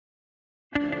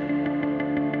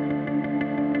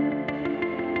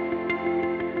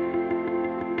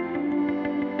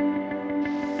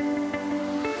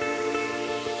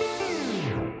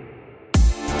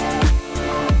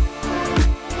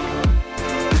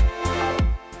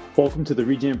Welcome to the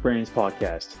ReGen Brands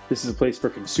podcast. This is a place for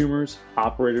consumers,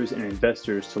 operators, and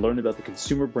investors to learn about the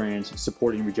consumer brands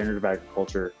supporting regenerative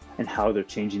agriculture and how they're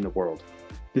changing the world.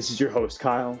 This is your host,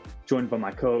 Kyle, joined by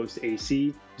my co-host,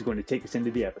 AC, who's going to take us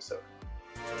into the episode.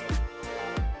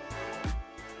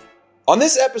 On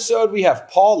this episode, we have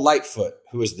Paul Lightfoot,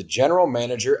 who is the general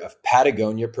manager of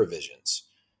Patagonia Provisions.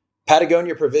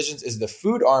 Patagonia Provisions is the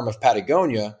food arm of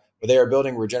Patagonia, where they are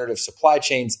building regenerative supply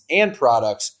chains and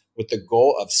products with the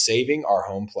goal of saving our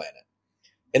home planet.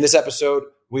 In this episode,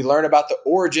 we learn about the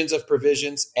origins of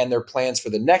Provisions and their plans for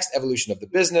the next evolution of the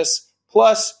business.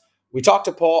 Plus, we talk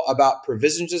to Paul about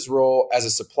Provisions' role as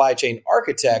a supply chain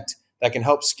architect that can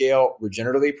help scale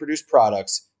regeneratively produced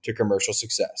products to commercial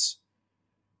success.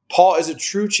 Paul is a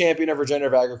true champion of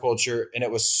regenerative agriculture, and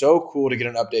it was so cool to get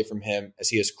an update from him as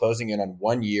he is closing in on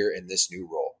 1 year in this new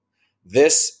role.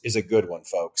 This is a good one,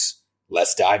 folks.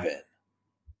 Let's dive in.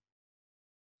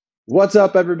 What's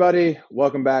up, everybody?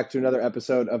 Welcome back to another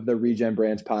episode of the ReGen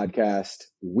Brands podcast.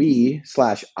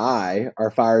 I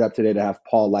are fired up today to have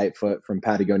Paul Lightfoot from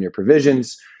Patagonia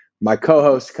Provisions. My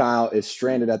co-host, Kyle, is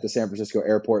stranded at the San Francisco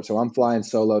airport, so I'm flying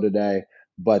solo today,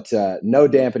 but no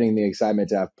dampening the excitement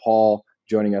to have Paul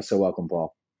joining us. So welcome,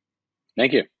 Paul.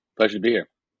 Thank you. Pleasure to be here.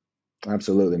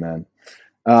 Absolutely, man.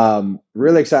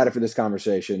 Really excited for this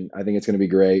conversation. I think it's going to be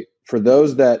great. For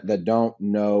those that don't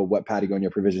know what Patagonia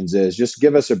Provisions is, just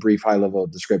give us a brief high-level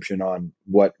description on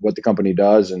what the company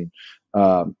does and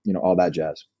all that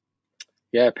jazz.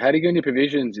 Yeah, Patagonia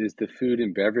Provisions is the food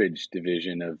and beverage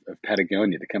division of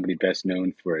Patagonia, the company best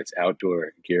known for its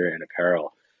outdoor gear and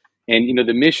apparel. And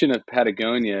the mission of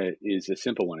Patagonia is a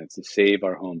simple one. It's to save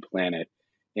our home planet.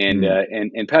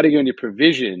 And Patagonia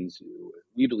Provisions,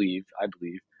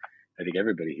 I think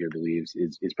everybody here believes,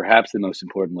 is perhaps the most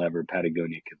important lever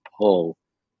Patagonia can pull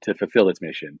to fulfill its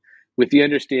mission, with the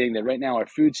understanding that right now our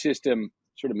food system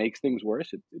sort of makes things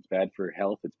worse. It's bad for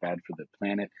health. It's bad for the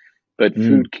planet. But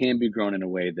food can be grown in a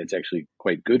way that's actually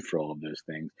quite good for all of those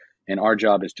things. And our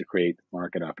job is to create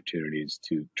market opportunities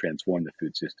to transform the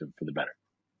food system for the better.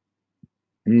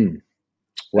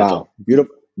 Wow.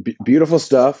 Beautiful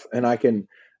stuff. And I can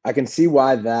see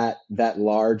why that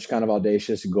large kind of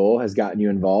audacious goal has gotten you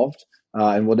involved.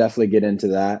 And we'll definitely get into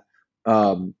that.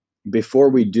 Before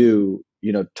we do,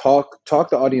 talk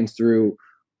the audience through,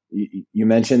 you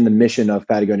mentioned the mission of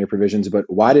Patagonia Provisions, but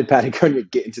why did Patagonia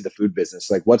get into the food business?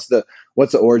 Like what's the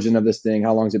origin of this thing?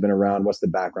 How long has it been around? What's the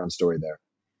background story there?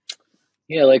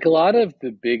 Yeah, like a lot of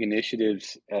the big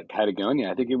initiatives at Patagonia,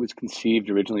 I think it was conceived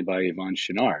originally by Yvon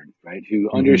Chouinard, right? Who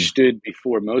understood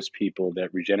before most people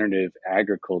that regenerative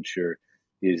agriculture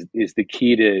is the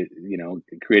key to,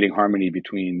 creating harmony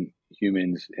between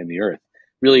humans and the earth.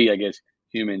 Really, I guess,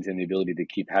 humans and the ability to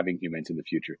keep having humans in the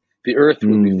future. The earth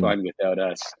would be fine without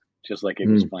us, just like it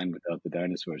was fine without the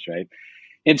dinosaurs, right?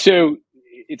 And so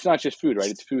it's not just food, right?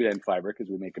 It's food and fiber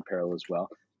because we make apparel as well.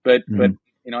 But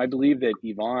I believe that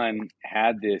Yvon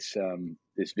had this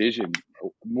vision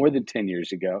more than 10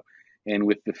 years ago, and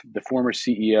with the former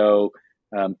CEO,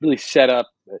 really set up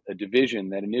a division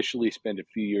that initially spent a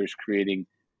few years creating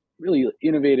really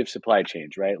innovative supply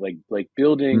chains, right? Like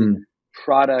building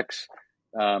products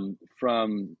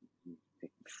from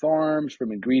farms,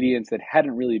 from ingredients that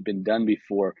hadn't really been done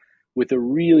before, with a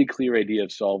really clear idea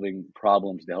of solving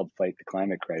problems to help fight the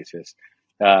climate crisis.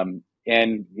 And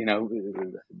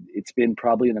it's been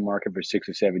probably in the market for 6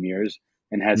 or 7 years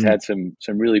and has had some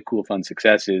really cool, fun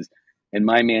successes. And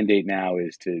my mandate now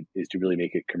is to really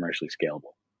make it commercially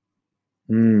scalable.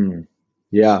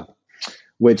 Yeah,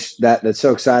 which that's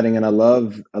so exciting, and I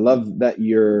love that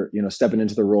you're stepping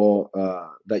into the role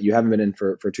that you haven't been in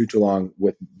for too long.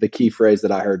 With the key phrase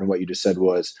that I heard and what you just said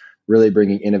was really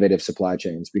bringing innovative supply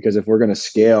chains. Because if we're going to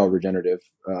scale regenerative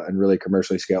and really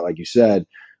commercially scale, like you said,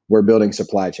 we're building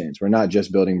supply chains. We're not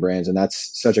just building brands. And that's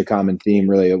such a common theme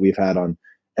really that we've had on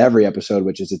every episode,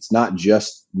 which is it's not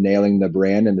just nailing the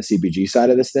brand and the CPG side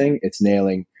of this thing, it's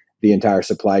nailing the entire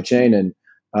supply chain. And,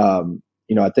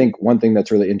 I think one thing that's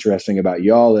really interesting about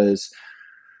y'all is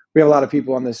we have a lot of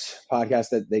people on this podcast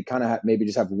that they kind of maybe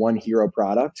just have one hero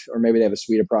product, or maybe they have a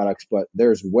suite of products, but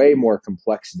there's way more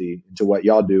complexity to what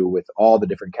y'all do with all the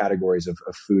different categories of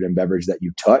food and beverage that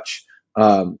you touch.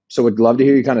 So would love to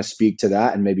hear you kind of speak to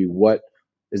that, and maybe what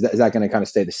is that going to kind of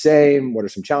stay the same? What are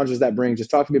some challenges that brings? Just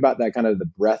talk to me about that, kind of the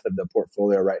breadth of the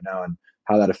portfolio right now and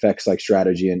how that affects like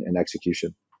strategy and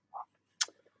execution.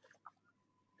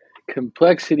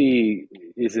 Complexity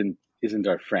isn't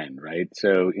our friend, right?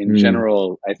 So in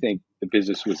general, I think the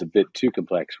business was a bit too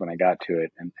complex when I got to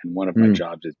it, and one of my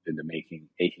jobs has been to making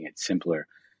it simpler.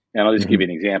 And I'll just give you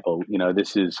an example.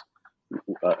 This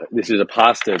is a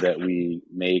pasta that we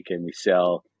make and we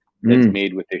sell that's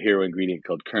made with the hero ingredient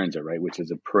called kernza, right, which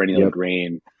is a perennial Yep.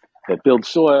 grain that builds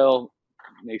soil,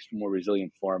 makes for more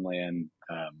resilient farmland,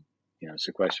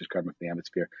 sequesters carbon from the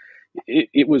atmosphere.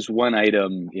 It was one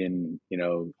item in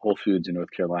Whole Foods in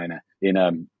North Carolina,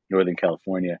 in Northern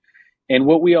California. And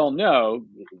what we all know,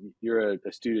 you're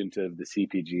a student of the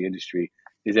CPG industry,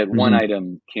 is that one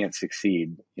item can't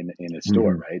succeed in a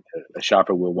store, right? A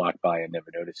shopper will walk by and never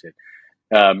notice it.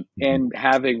 And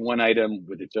having one item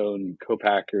with its own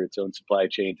co-packer, its own supply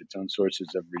chain, its own sources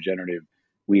of regenerative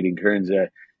wheat and kernza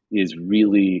is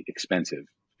really expensive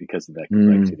because of that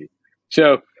complexity.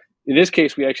 So in this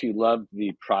case, we actually love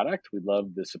the product. We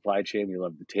love the supply chain. We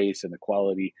love the taste and the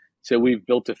quality. So we've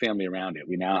built a family around it.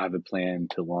 We now have a plan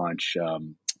to launch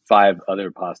 5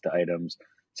 other pasta items.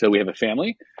 So we have a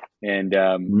family, and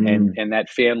that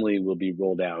family will be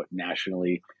rolled out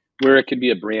nationally, where it could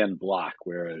be a brand block,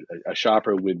 where a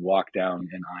shopper would walk down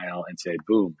an aisle and say,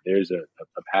 boom, there's a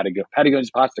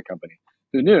Patagonia's pasta company.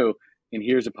 Who knew? And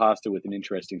here's a pasta with an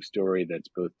interesting story that's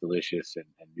both delicious and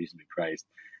reasonably priced.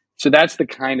 So that's the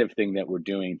kind of thing that we're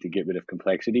doing to get rid of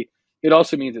complexity. It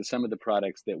also means that some of the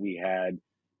products that we had,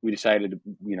 we decided,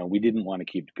 we didn't want to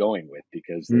keep going with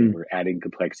because they were adding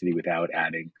complexity without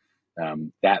adding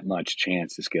that much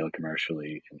chance to scale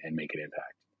commercially and make an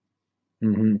impact.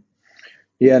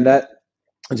 Yeah, and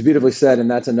it's beautifully said. And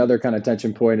that's another kind of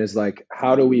tension point is like,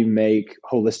 how do we make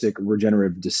holistic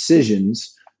regenerative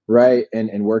decisions, right?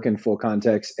 And work in full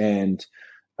context and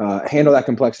handle that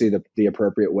complexity the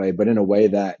appropriate way, but in a way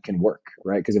that can work,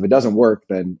 right? Because if it doesn't work,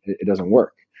 then it doesn't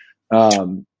work.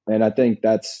 And I think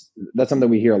that's something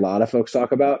we hear a lot of folks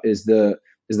talk about is the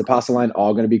pasta line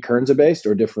all going to be kernza based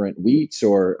or different wheats?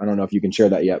 Or I don't know if you can share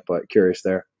that yet, but curious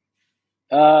there.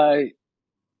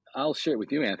 I'll share it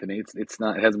with you, Anthony. It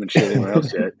hasn't been shared anywhere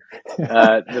else yet.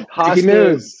 The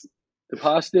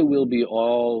pasta will be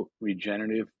all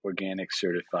regenerative organic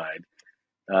certified.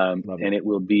 And it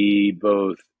will be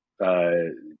both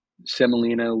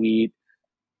semolina wheat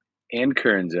and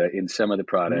kernza in some of the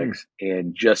products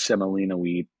and just semolina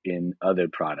wheat in other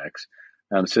products,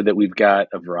 so that we've got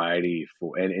a variety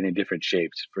and in different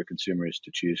shapes for consumers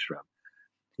to choose from.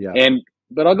 Yeah.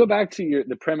 But I'll go back to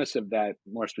the premise of that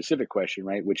more specific question,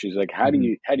 right? Which is like, how do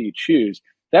you choose?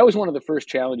 That was one of the first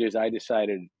challenges I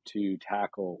decided to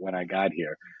tackle when I got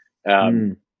here.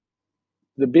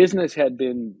 The business had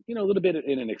been, a little bit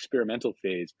in an experimental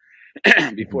phase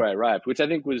before I arrived, which I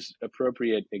think was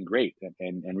appropriate and great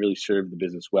and really served the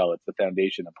business well. It's the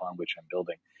foundation upon which I'm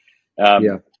building.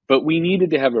 But we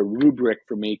needed to have a rubric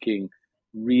for making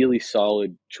really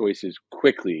solid choices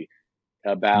quickly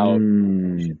about what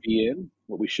we should be in,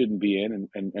 what we shouldn't be in,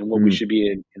 and what we should be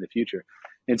in the future.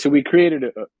 And so we created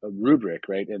a rubric,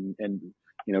 right? And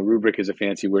rubric is a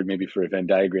fancy word maybe for a Venn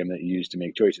diagram that you use to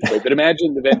make choices, right? But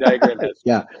imagine the Venn diagram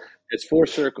has 4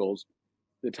 circles.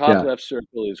 The top left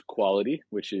circle is quality,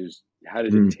 which is how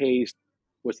does it taste?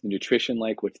 What's the nutrition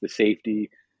like? What's the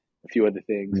safety? A few other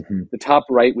things. The top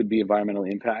right would be environmental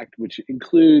impact, which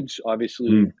includes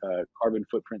obviously carbon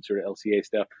footprint, sort of LCA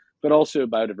stuff, but also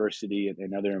biodiversity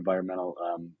and other environmental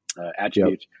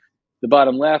attributes. The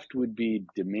bottom left would be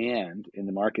demand in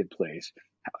the marketplace.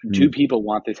 Do people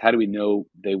want this? How do we know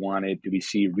they want it? Do we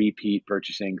see repeat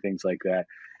purchasing, things like that?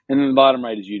 And then the bottom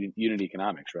right is unit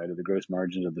economics, right? Are the gross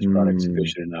margins of this product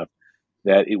sufficient enough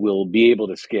that it will be able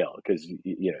to scale? Because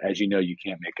as you know, you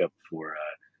can't make up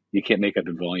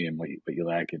in volume what you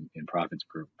lack in profits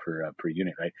per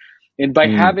unit, right? And by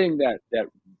having that,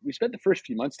 we spent the first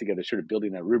few months together sort of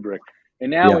building that rubric,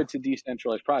 and now it's a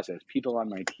decentralized process. People on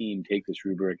my team take this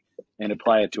rubric and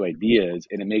apply it to ideas,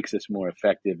 and it makes us more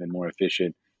effective and more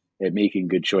efficient at making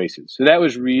good choices. So that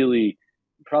was really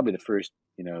probably the first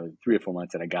 3 or 4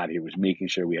 months that I got here, was making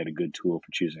sure we had a good tool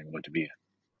for choosing what to be in.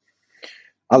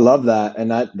 I love that.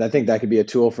 And I think that could be a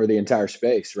tool for the entire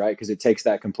space, right? Because it takes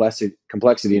that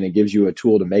complexity and it gives you a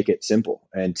tool to make it simple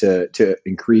and to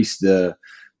increase the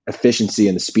efficiency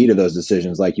and the speed of those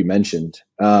decisions, like you mentioned.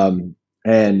 And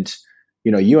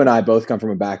you and I both come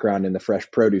from a background in the fresh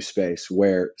produce space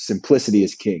where simplicity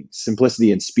is king.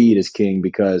 Simplicity and speed is king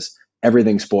because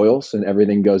everything spoils and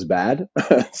everything goes bad.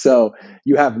 So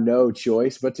you have no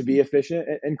choice but to be efficient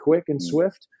and quick and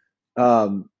swift.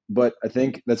 But I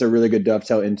think that's a really good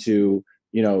dovetail into,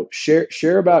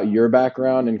 share about your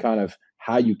background and kind of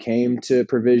how you came to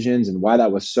Provisions and why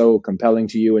that was so compelling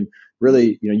to you. And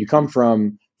really, you come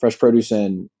from fresh produce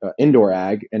and indoor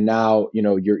ag, and now,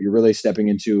 you're really stepping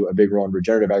into a big role in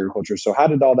regenerative agriculture. So how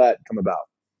did all that come about?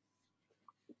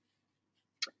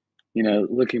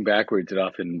 looking backwards, it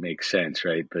often makes sense,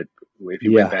 right? But if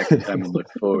you went back in time and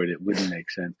looked forward, it wouldn't make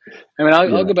sense. I mean,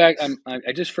 I'll go back.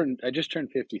 I just turned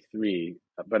 53,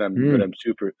 but I'm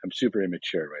super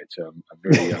immature, right? So I'm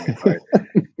very young at heart.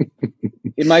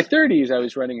 In my 30s, I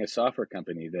was running a software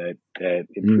company that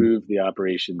improved the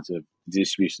operations of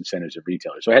distribution centers of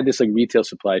retailers. So I had this like retail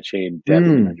supply chain depth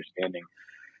and understanding,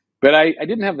 but I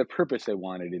didn't have the purpose I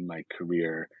wanted in my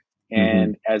career.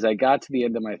 And as I got to the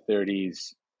end of my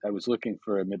 30s, I was looking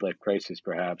for a midlife crisis,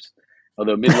 perhaps.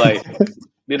 Although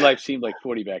midlife seemed like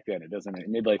 40 back then. It doesn't.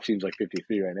 Midlife seems like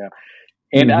 53 right now.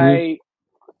 And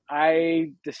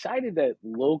I decided that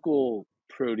local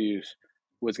produce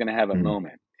was going to have a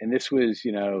moment. And this was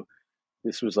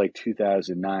like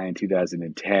 2009,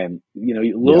 2010.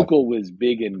 Local was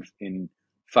big in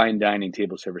fine dining,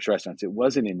 table service restaurants. It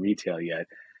wasn't in retail yet.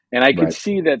 And I could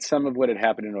see that some of what had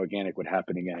happened in organic would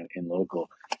happen again in local.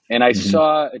 And I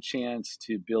saw a chance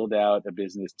to build out a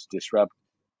business to disrupt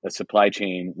a supply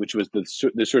chain, which was the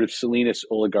sort of Salinas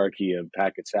oligarchy of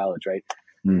packet salads, right?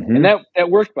 And that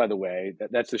worked, by the way.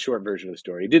 That's the short version of the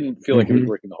story. It didn't feel like it was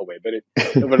working the whole way, but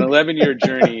of an 11-year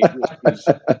journey, was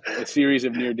a series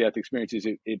of near-death experiences.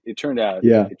 It turned out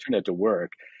to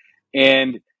work.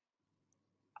 And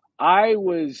I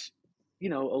was,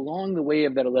 along the way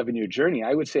of that 11-year journey,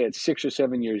 I would say at 6 or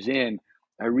 7 years in,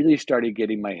 I really started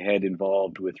getting my head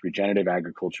involved with regenerative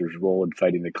agriculture's role in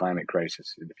fighting the climate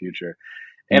crisis in the future.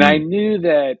 And I knew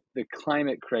that the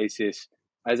climate crisis,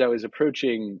 as I was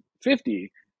approaching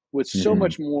 50, was so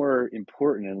much more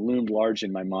important and loomed large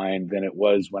in my mind than it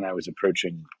was when I was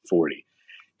approaching 40.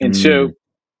 And so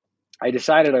I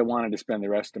decided I wanted to spend the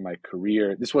rest of my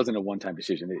career. This wasn't a one-time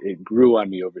decision. It grew on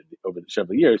me over the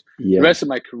several years. The rest of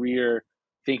my career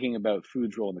thinking about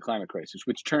food's role in the climate crisis,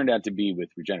 which turned out to be with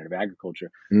regenerative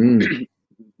agriculture.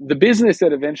 The business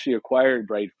that eventually acquired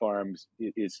BrightFarms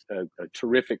is a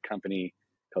terrific company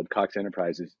called Cox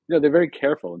Enterprises. They're very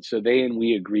careful. And so they and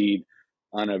we agreed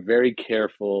on a very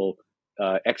careful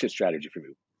exit strategy for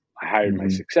me. I hired my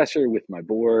successor with my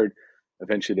board.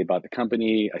 Eventually they bought the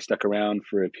company. I stuck around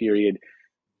for a period.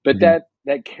 But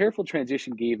that careful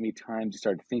transition gave me time to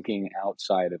start thinking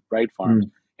outside of BrightFarms.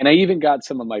 And I even got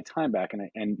some of my time back.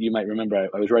 And you might remember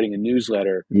I was writing a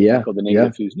newsletter called the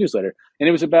Negative Foods Newsletter. And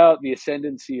it was about the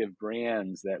ascendancy of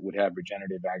brands that would have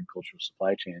regenerative agricultural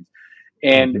supply chains.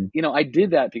 And, I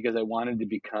did that because I wanted to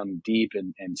become deep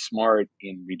and smart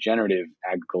in regenerative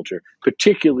agriculture,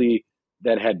 particularly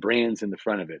that had brands in the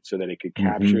front of it so that it could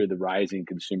capture the rising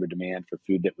consumer demand for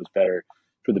food that was better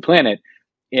for the planet.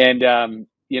 And,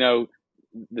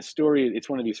 the story, it's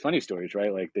one of these funny stories,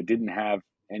 right? Like that didn't have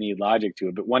any logic to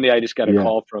it. But one day I just got a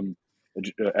call from a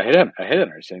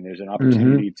headhunter saying there's an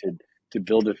opportunity to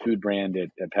build a food brand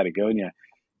at Patagonia.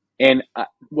 And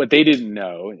what they didn't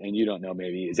know, and you don't know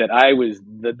maybe, is that I was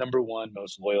the number one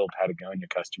most loyal Patagonia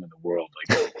customer in the world.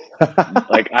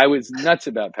 Like I was nuts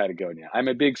about Patagonia. I'm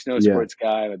a big snow sports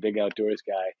guy. I'm a big outdoors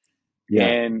guy.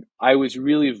 And I was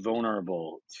really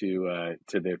vulnerable to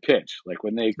their pitch. Like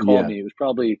when they called me, it was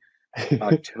probably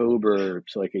October,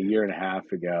 so like a year and a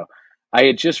half ago. I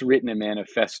had just written a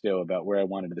manifesto about where I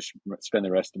wanted to spend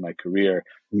the rest of my career,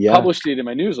 published it in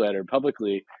my newsletter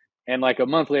publicly. And like a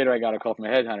month later, I got a call from a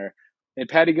headhunter, and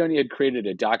Patagonia had created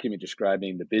a document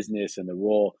describing the business and the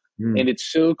role. And it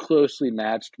so closely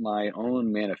matched my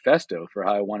own manifesto for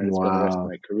how I wanted to spend the rest of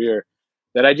my career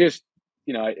that I just,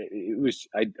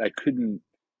 I couldn't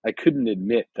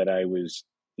admit that I was,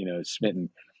 smitten.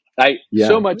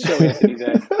 So much so, Anthony,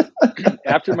 that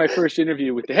after my first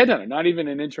interview with the headhunter, not even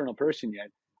an internal person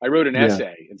yet, I wrote an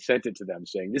essay and sent it to them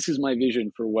saying, this is my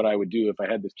vision for what I would do if I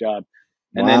had this job.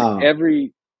 And then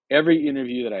every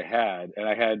interview that I had, and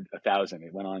I had 1,000,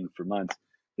 it went on for months.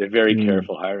 They're very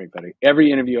careful hiring, but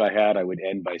every interview I had, I would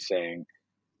end by saying,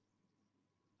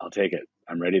 I'll take it.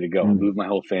 I'm ready to go. I'll move my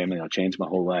whole family. I'll change my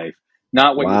whole life.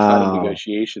 Not what you're taught in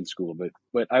negotiation school,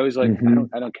 but I was like,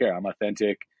 I don't care. I'm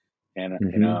authentic, and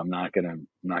I'm not gonna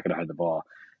hide the ball.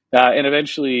 And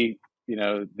eventually,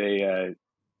 they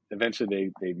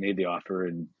made the offer,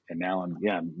 and now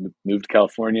I'm moved to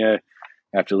California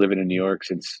after living in New York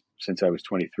since I was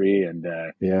 23, and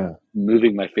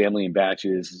moving my family in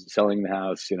batches, selling the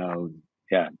house,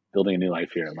 building a new life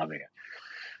here and loving it.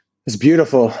 It's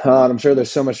beautiful. I'm sure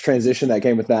there's so much transition that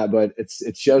came with that, but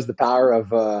it shows the power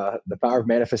of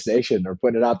manifestation, or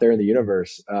putting it out there in the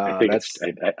universe. I think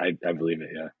I believe it.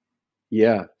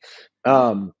 Yeah.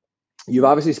 You've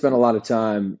obviously spent a lot of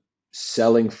time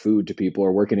selling food to people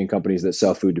or working in companies that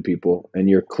sell food to people, and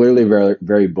you're clearly very,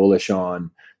 very bullish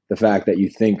on the fact that you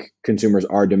think consumers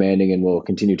are demanding and will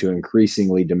continue to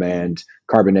increasingly demand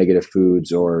carbon negative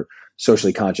foods or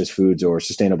socially conscious foods or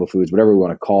sustainable foods, whatever we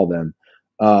want to call them.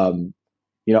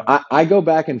 I go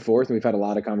back and forth, and we've had a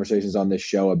lot of conversations on this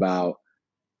show about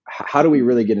how do we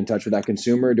really get in touch with that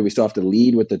consumer? Do we still have to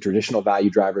lead with the traditional value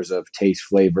drivers of taste,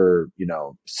 flavor,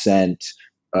 scent,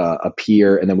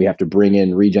 appear, and then we have to bring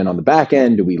in regen on the back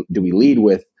end? Do we lead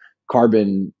with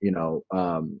carbon,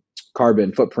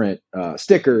 carbon footprint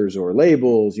stickers or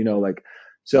labels?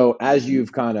 So as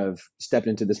you've kind of stepped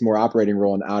into this more operating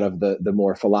role and out of the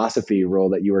more philosophy role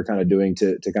that you were kind of doing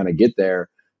to kind of get there,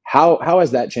 how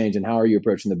has that changed, and how are you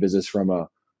approaching the business from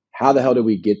how the hell do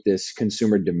we get this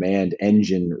consumer demand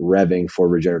engine revving for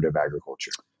regenerative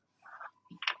agriculture?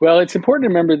 Well, it's important to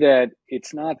remember that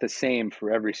it's not the same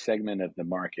for every segment of the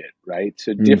market, right?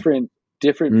 So different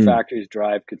factors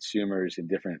drive consumers in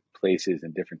different places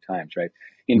and different times, right?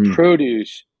 In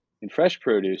fresh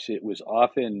produce, it was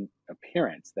often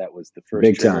appearance that was the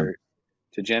first trigger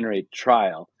to generate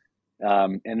trial.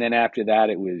 And then after that,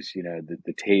 it was,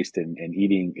 the taste and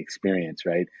eating experience,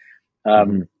 right?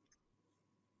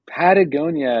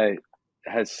 Patagonia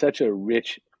has such a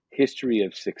rich history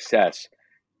of success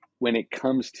when it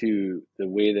comes to the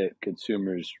way that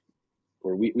consumers,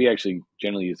 or we actually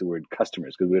generally use the word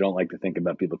customers because we don't like to think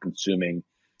about people consuming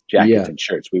jackets and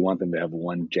shirts. We want them to have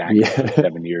one jacket for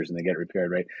 7 years and they get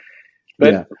repaired, right?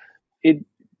 But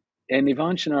and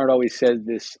Yvon Chouinard always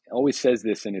says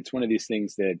this, and it's one of these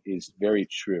things that is very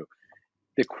true.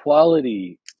 The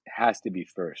quality has to be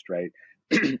first, right?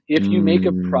 If you make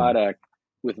a product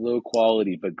with low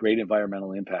quality but great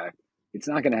environmental impact, it's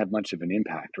not going to have much of an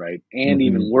impact, right? And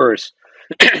even worse,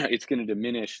 it's going to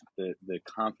diminish the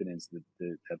confidence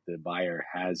that the buyer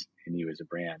has in you as a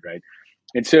brand, right?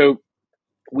 And so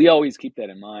we always keep that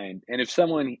in mind. And if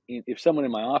someone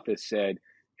in my office said,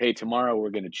 "Hey, tomorrow we're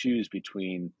going to choose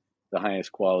between the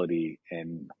highest quality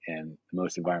and the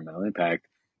most environmental impact,"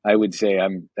 I would say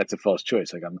that's a false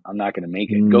choice. Like I'm not going to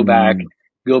make it. Go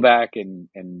back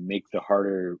and make the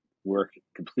harder work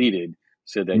completed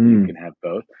so that you can have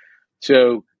both.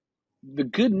 So the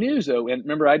good news, though, and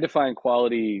remember, I define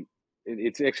quality.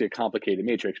 It's actually a complicated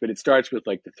matrix, but it starts with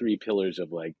like the 3 pillars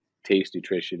of like taste,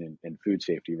 nutrition, and food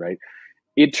safety, right?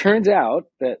 It turns out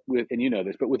that and you know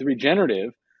this, but with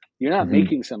regenerative, you're not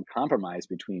making some compromise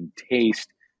between taste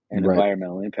and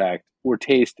environmental impact or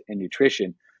taste and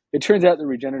nutrition. It turns out that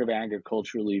regenerative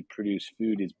agriculturally produced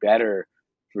food is better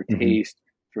for taste,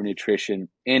 for nutrition,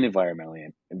 and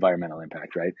environmental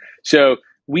impact, right? So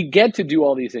we get to do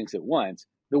all these things at once.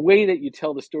 The way that you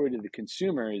tell the story to the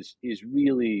consumer is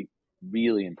really,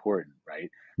 really important, right?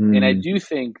 And I do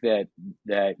think that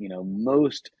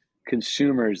most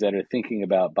consumers that are thinking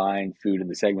about buying food in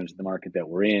the segments of the market that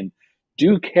we're in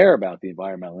do care about the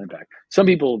environmental impact. Some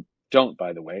people don't,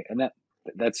 by the way, and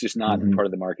that's just not part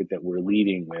of the market that we're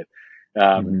leading with.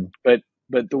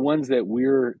 But the ones that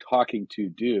we're talking to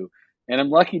do. And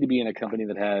I'm lucky to be in a company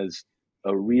that has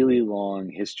a really long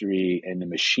history and a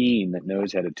machine that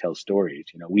knows how to tell stories.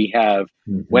 We have,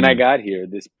 when I got here,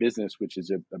 this business, which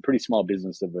is a pretty small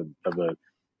business of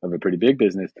a pretty big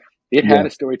business, it had a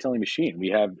storytelling machine. We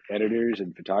have editors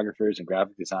and photographers and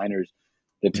graphic designers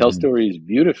that tell stories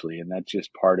beautifully, and that's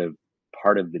just part of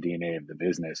the DNA of the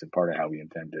business and part of how we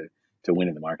intend to win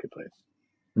in the marketplace.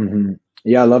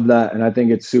 Yeah, I love that, and I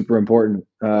think it's super important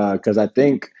because I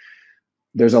think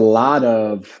there's a lot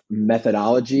of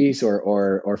methodologies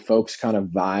or folks kind of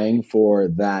vying for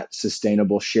that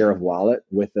sustainable share of wallet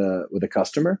with a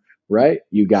customer, right?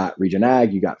 You got Regen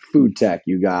Ag, you got food tech,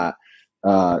 you got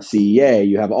CEA,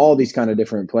 you have all these kind of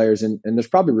different players, and there's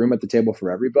probably room at the table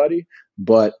for everybody.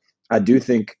 But I do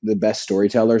think the best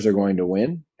storytellers are going to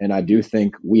win, and I do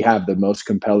think we have the most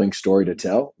compelling story to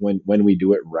tell when we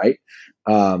do it right.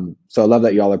 So I love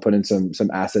that y'all are putting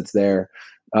some assets there.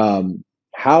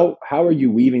 How are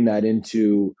you weaving that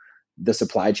into the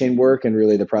supply chain work and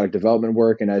really the product development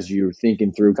work? And as you're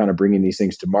thinking through kind of bringing these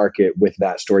things to market with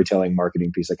that storytelling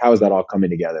marketing piece, like how is that all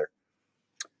coming together?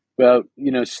 Well,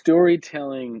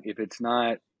 storytelling, if it's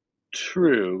not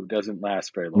true, doesn't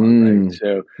last very long, right?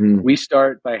 So we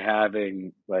start by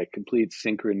having like complete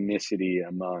synchronicity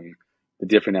among the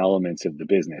different elements of the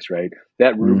business, right?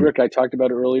 That rubric I talked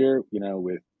about earlier,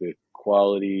 with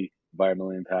quality,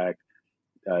 environmental impact,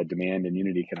 demand, and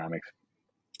unit economics,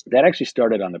 that actually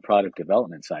started on the product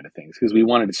development side of things because we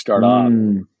wanted to start off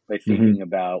by thinking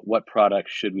about what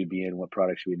products should we be in, what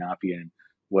products should we not be in,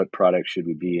 what products should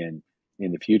we be in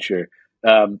the future.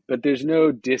 But there's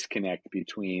no disconnect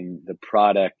between the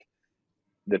product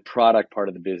the product part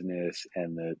of the business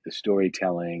and the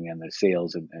storytelling and the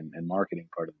sales and marketing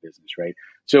part of the business, right?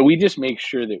 So we just make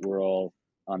sure that we're all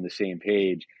on the same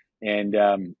page. And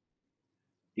I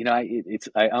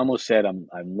almost said I'm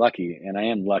lucky, and I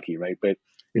am lucky, right? But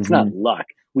it's not luck.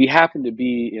 We happen to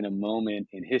be in a moment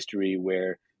in history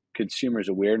where consumers'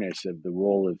 awareness of the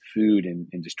role of food in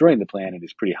destroying the planet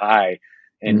is pretty high,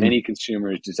 and many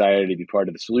consumers' desire to be part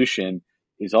of the solution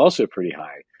is also pretty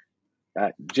high.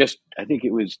 I think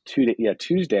it was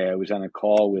Tuesday, I was on a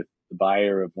call with the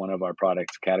buyer of one of our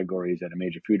products categories at a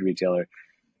major food retailer,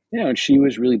 and she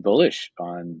was really bullish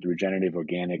on the regenerative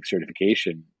organic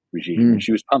certification regime. And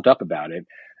she was pumped up about it,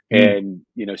 and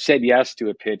said yes to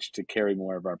a pitch to carry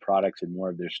more of our products in more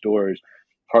of their stores,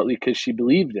 partly because she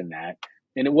believed in that.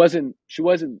 And she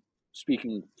wasn't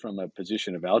speaking from a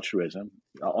position of altruism,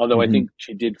 although I think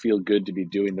she did feel good to be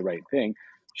doing the right thing.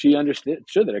 She understood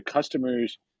that her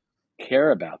customers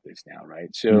care about this now,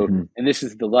 right? So, and this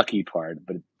is the lucky part,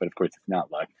 but of course it's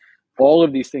not luck. All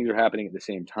of these things are happening at the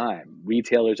same time.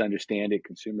 Retailers understand it,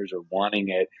 consumers are wanting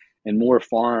it, and more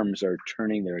farms are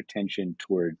turning their attention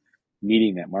toward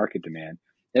meeting that market demand.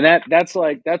 And that's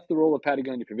the role of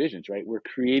Patagonia Provisions, right? We're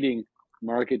creating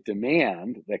market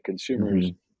demand that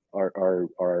consumers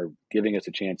are giving us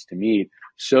a chance to meet,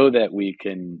 so that we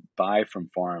can buy from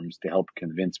farms to help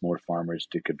convince more farmers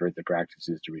to convert their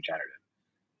practices to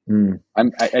regenerative.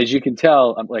 As you can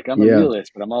tell, I'm a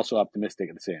realist, but I'm also optimistic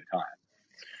at the same time.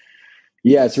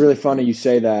 Yeah, it's really funny you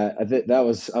say that. I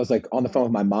was like on the phone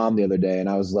with my mom the other day, and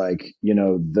I was like,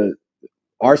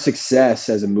 our success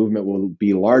as a movement will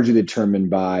be largely determined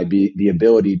by the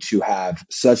ability to have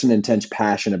such an intense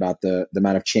passion about the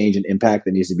amount of change and impact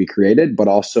that needs to be created, but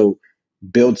also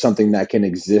build something that can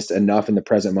exist enough in the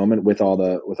present moment with all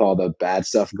the bad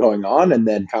stuff going on, and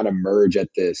then kind of merge at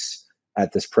this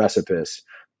precipice.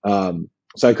 So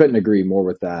I couldn't agree more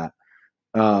with that.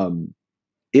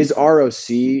 Is ROC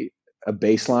a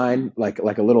baseline, like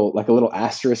a little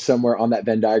asterisk somewhere on that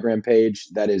Venn diagram page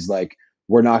that is like,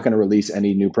 we're not going to release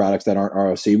any new products that aren't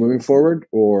ROC moving forward,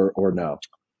 or no?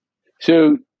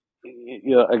 So,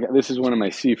 this is one of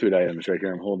my seafood items right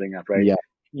here I'm holding up, right? Yeah.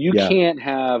 You can't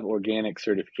have organic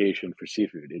certification for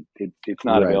seafood. It's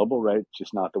not available, right? It's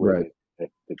just not the way that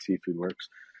seafood works.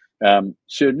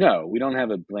 So no, we don't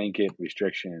have a blanket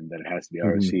restriction that it has to be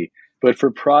ROC. But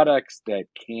for products that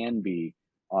can be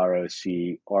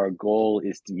ROC, our goal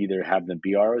is to either have them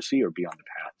be ROC or be on the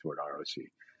path toward ROC.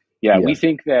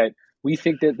 We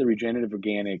think that the regenerative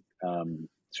organic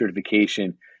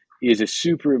certification is a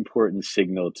super important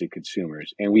signal to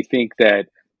consumers, and we think that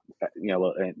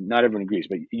not everyone agrees,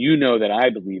 but that I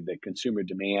believe that consumer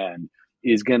demand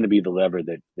is going to be the lever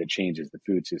that changes the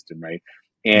food system, right?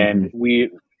 And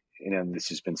this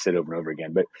has been said over and over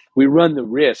again, but we run the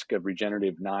risk of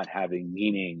regenerative not having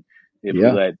meaning if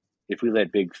we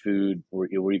let big food,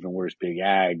 or even worse, big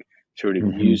ag, sort of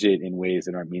use it in ways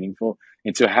that aren't meaningful.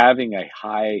 And so having a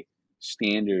high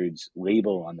standards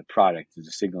label on the product is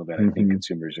a signal that I think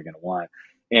consumers are going to want.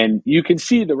 And you can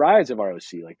see the rise of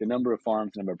ROC, like the number of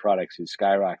farms, number of products is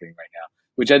skyrocketing right now,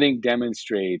 which I think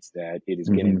demonstrates that it is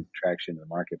getting traction in the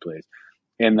marketplace.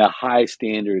 And the high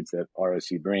standards that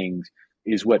ROC brings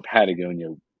is what Patagonia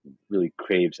really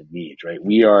craves and needs, right?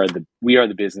 We are the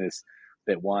business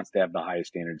that wants to have the highest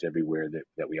standards everywhere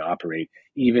that we operate,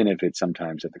 even if it's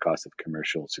sometimes at the cost of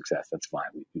commercial success. That's fine.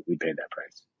 We paid that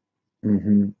price.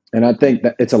 And I think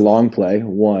that it's a long play,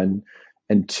 one.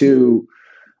 And two,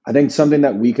 I think something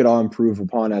that we could all improve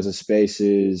upon as a space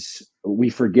is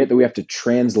we forget that we have to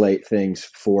translate things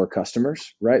for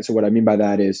customers, right? So what I mean by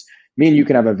that is, me and you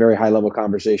can have a very high level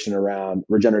conversation around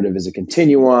regenerative as a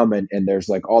continuum, and there's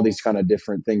like all these kind of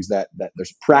different things that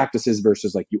there's practices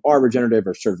versus like you are regenerative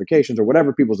or certifications or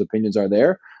whatever people's opinions are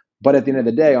there. But at the end of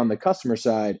the day, on the customer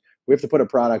side, we have to put a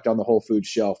product on the Whole Foods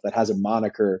shelf that has a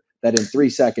moniker that in 3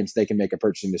 seconds they can make a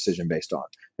purchasing decision based on.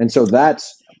 And so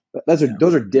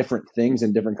those are different things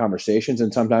and different conversations.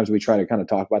 And sometimes we try to kind of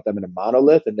talk about them in a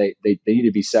monolith, and they need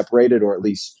to be separated, or at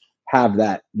least have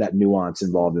that nuance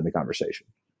involved in the conversation.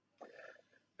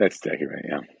 That's exactly right.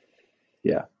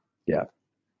 Yeah.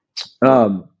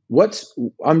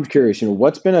 I'm curious,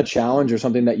 what's been a challenge or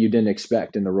something that you didn't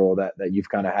expect in the role that you've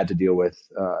kind of had to deal with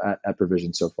at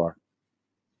Provision so far?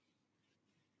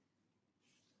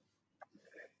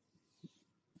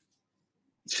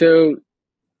 So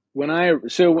when I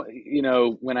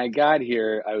got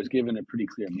here, I was given a pretty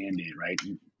clear mandate, right?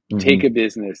 Take a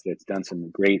business that's done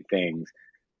some great things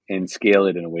and scale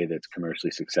it in a way that's commercially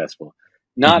successful.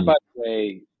 Not, by the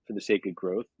way, for the sake of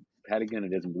growth. Patagonia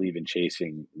doesn't believe in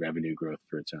chasing revenue growth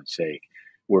for its own sake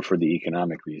or for the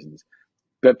economic reasons.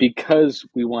 but because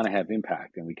we want to have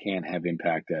impact, and we can't have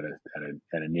impact at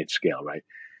a niche scale, right?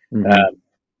 Mm-hmm.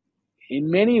 In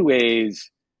many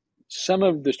ways, some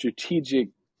of the strategic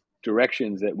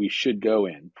directions that we should go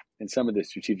in, and some of the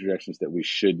strategic directions that we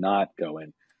should not go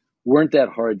in, weren't that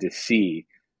hard to see.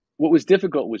 What was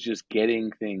difficult was just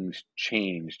getting things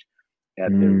changed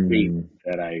at the rate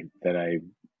that I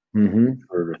heard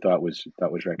or thought was The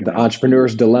recommended.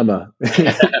 entrepreneur's dilemma.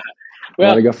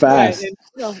 Well, Want to go fast.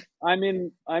 right,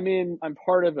 and I'm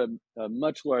part of a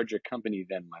much larger company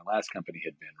than my last company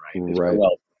had been, right? Right.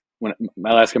 Well, when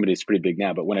my last company is pretty big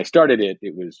now, but when I started it,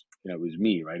 it was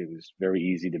me, right? It was very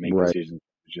easy to make Right. decisions.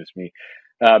 It was just me.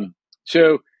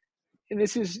 So, and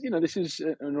this is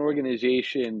an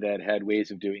organization that had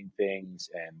ways of doing things,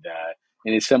 and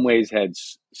in some ways had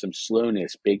some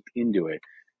slowness baked into it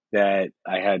that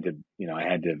I had to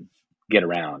get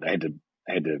around. I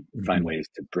had to find ways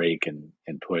to break and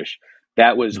push.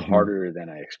 That was harder than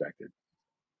I expected.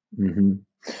 Mm-hmm.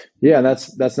 Yeah,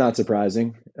 that's not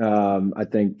surprising. I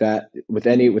think that with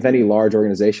any large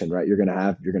organization, right, you're gonna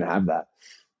have that.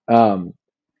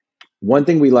 One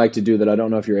thing we like to do that I don't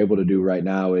know if you're able to do right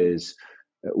now is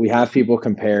we have people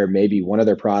compare maybe one of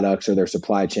their products or their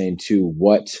supply chain to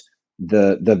what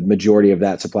the majority of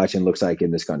that supply chain looks like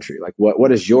in this country. Like what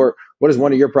does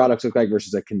one of your products look like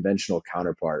versus a conventional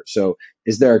counterpart? So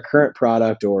is there a current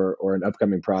product or an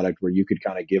upcoming product where you could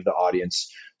kind of give the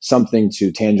audience something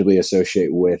to tangibly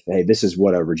associate with, hey, this is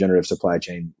what a regenerative supply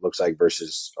chain looks like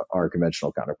versus our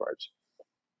conventional counterparts?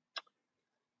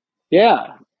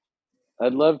 Yeah,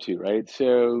 I'd love to, right?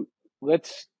 So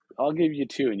I'll give you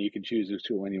two, and you can choose which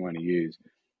one you want to use.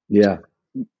 Yeah.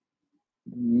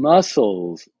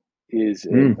 Mussels is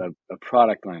a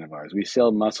product line of ours. We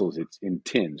sell mussels. It's in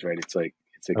tins, right? It's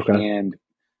a canned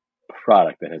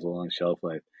product that has a long shelf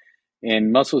life.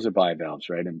 And mussels are bivalves,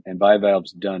 right? And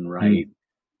bivalves done right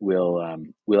will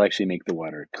actually make the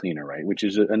water cleaner, right? Which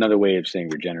is another way of saying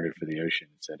regenerative for the ocean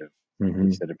instead of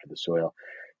for the soil.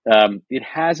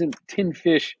 Tin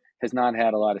fish has not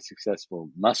had a lot of successful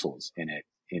mussels in it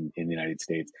in the United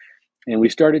States. And we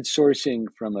started sourcing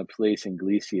from a place in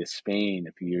Galicia, Spain,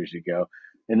 a few years ago.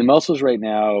 And the mussels right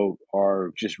now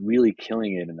are just really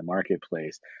killing it in the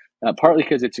marketplace. Partly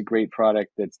because it's a great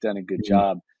product that's done a good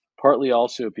job. Partly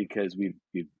also because we've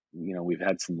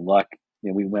had some luck.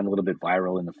 We went a little bit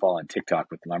viral in the fall on TikTok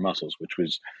with our mussels, which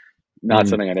was not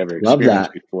something I'd ever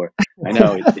experienced before. I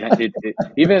know it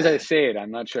even as I say it,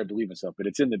 I'm not sure I believe myself, but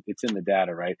it's in the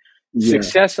data, right? Yeah.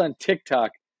 Success on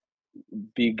TikTok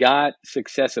begot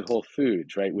success at Whole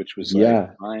Foods, right? Which was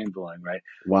mind blowing, right?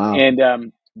 Wow.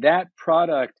 And that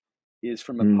product is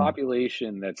from a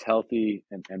population that's healthy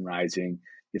and rising.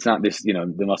 It's not this,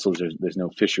 the mussels. There's no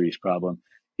fisheries problem.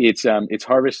 It's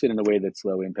harvested in a way that's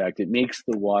low impact. It makes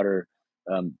the water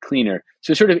cleaner.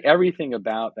 So sort of everything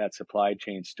about that supply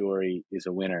chain story is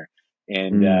a winner,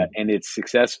 and it's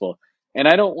successful. And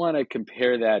I don't want to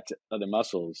compare that to other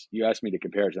mussels. You asked me to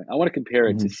compare it. I want to compare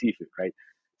it to seafood, right?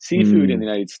 Seafood in the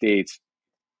United States,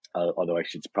 although I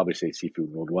should probably say seafood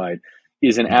worldwide,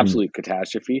 is an absolute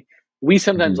catastrophe. We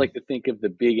sometimes like to think of the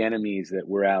big enemies that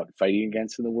we're out fighting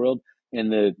against in the world,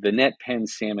 and the net pen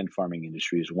salmon farming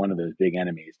industry is one of those big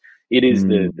enemies. It is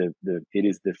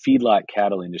the feedlot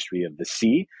cattle industry of the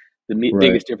sea. The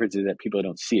biggest difference is that people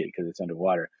don't see it because it's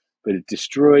underwater, but it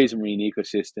destroys marine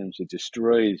ecosystems. It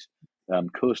destroys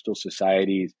coastal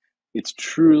societies. It's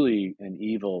truly an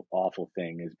evil, awful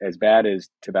thing, as bad as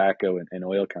tobacco and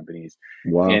oil companies.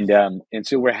 Wow. And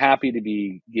so we're happy to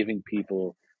be giving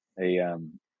people a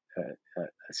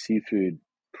seafood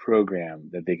program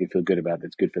that they can feel good about,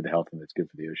 that's good for the health and that's good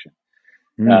for the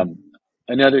ocean.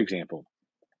 Another example,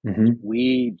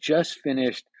 we just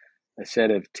finished a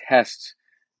set of tests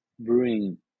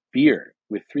brewing beer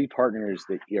with 3 partners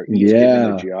that are each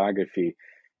given their geography.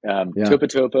 Topa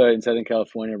Topa in Southern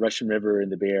California, Russian River in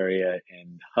the Bay Area,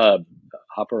 and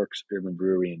Hopworks Urban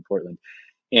Brewery in Portland.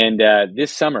 And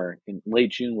this summer, in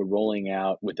late June, we're rolling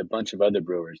out with a bunch of other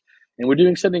brewers. And we're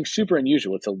doing something super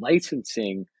unusual. It's a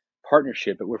licensing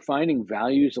partnership, but we're finding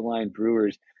values-aligned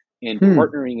brewers and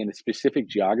partnering in a specific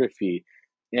geography.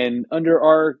 And under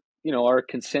our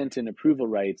consent and approval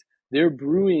rights, they're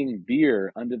brewing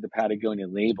beer under the Patagonia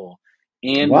label,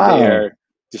 and they're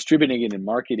distributing it and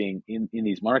marketing in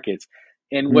these markets.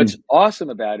 And what's awesome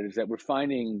about it is that we're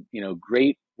finding,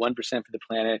 great 1% for the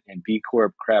planet and B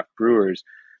Corp craft brewers.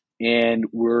 And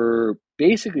we're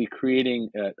basically creating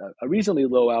a reasonably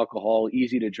low alcohol,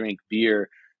 easy to drink beer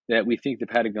that we think the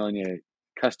Patagonia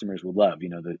customers will love,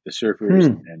 the surfers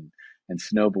and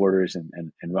snowboarders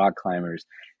and rock climbers.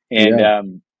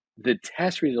 And the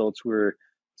test results were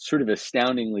sort of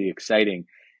astoundingly exciting.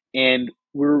 And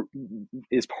we're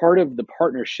as part of the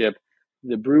partnership,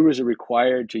 the brewers are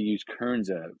required to use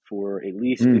Kernza for at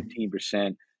least Mm,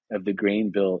 15% of the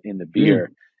grain bill in the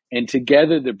beer. mm, And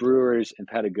together, the brewers and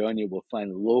Patagonia will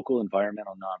find local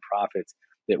environmental nonprofits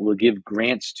that will give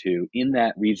grants to in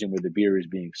that region where the beer is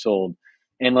being sold.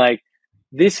 And like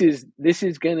this is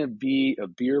going to be a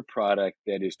beer product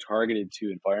that is targeted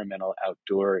to environmental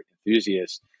outdoor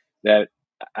enthusiasts that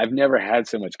I've never had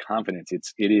so much confidence.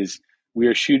 We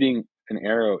are shooting an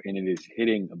arrow and it is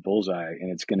hitting a bullseye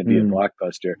and it's going to be a mm,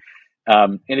 blockbuster.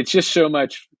 And it's just so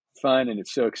much fun and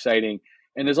it's so exciting.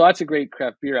 And there's lots of great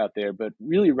craft beer out there, but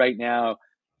really right now,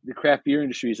 the craft beer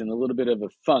industry is in a little bit of a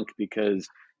funk because,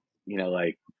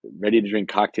 like ready to drink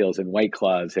cocktails and White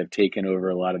Claws have taken over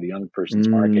a lot of the young person's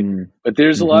market. mm, But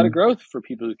there's a lot of mhm. growth for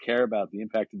people who care about the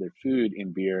impact of their food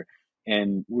in beer.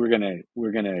 And we're gonna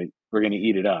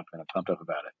eat it up, and I'm pumped up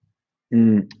about it.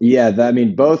 Yeah, I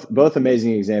mean, both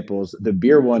amazing examples. The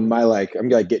beer one, I'm like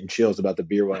getting chills about the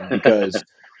beer one because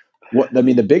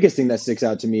the biggest thing that sticks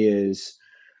out to me is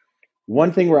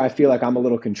one thing where I feel like I'm a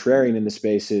little contrarian in the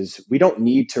space is we don't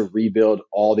need to rebuild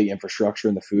all the infrastructure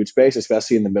in the food space,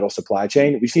 especially in the middle supply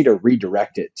chain. We just need to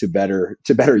redirect it to better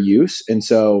use. And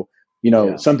so,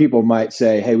 Yeah. some people might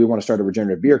say, "Hey, we want to start a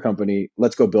regenerative beer company.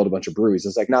 Let's go build a bunch of breweries."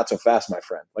 It's like, not so fast, my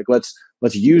friend. Like let's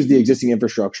use the existing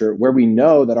infrastructure where we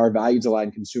know that our values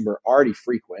aligned consumer already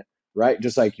frequent, right?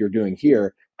 Just like you're doing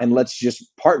here, and let's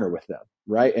just partner with them,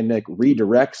 right? And like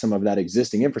redirect some of that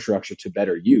existing infrastructure to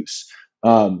better use.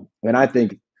 And I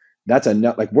think that's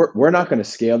enough. Like we're not going to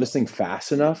scale this thing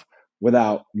fast enough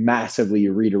without massively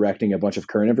redirecting a bunch of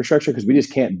current infrastructure because we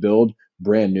just can't build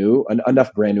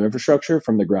enough brand new infrastructure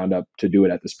from the ground up to do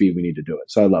it at the speed we need to do it.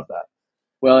 So I love that.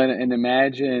 Well, and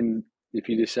imagine if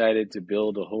you decided to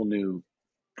build a whole new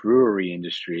brewery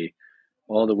industry,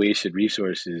 all the wasted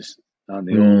resources on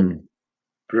the old Mm,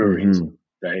 breweries, hmm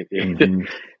right? hmm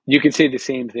You could say the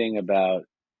same thing about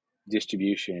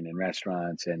distribution and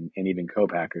restaurants and even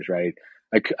co-packers, right?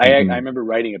 I hmm remember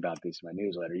writing about this in my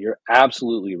newsletter. You're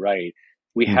absolutely right.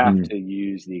 We have hmm to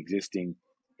use the existing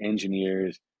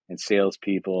engineers and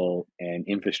salespeople and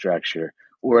infrastructure,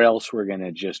 or else we're going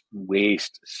to just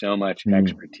waste so much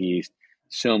expertise,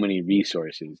 so many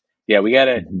resources. Yeah,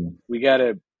 hmm we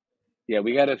gotta,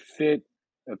 we gotta fit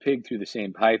a pig through the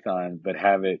same python, but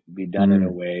have it be done in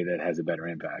a way that has a better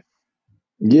impact.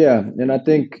 Yeah, and I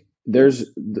think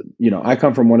I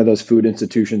come from one of those food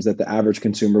institutions that the average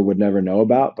consumer would never know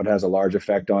about, but has a large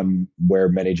effect on where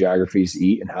many geographies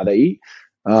eat and how they eat.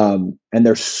 And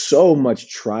there's so much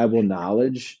tribal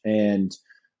knowledge and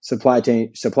supply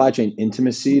chain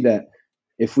intimacy that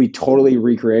if we totally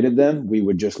recreated them, we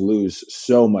would just lose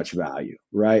so much value,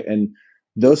 right? And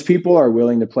those people are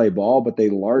willing to play ball, but they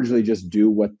largely just do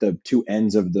what the two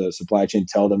ends of the supply chain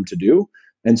tell them to do.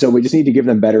 And so we just need to give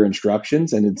them better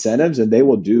instructions and incentives, and they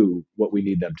will do what we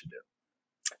need them to do.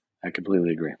 I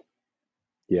completely agree.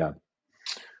 Yeah.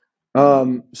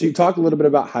 So you talked a little bit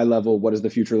about high level. What does the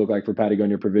future look like for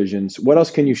Patagonia Provisions? What else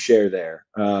can you share there?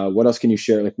 What else can you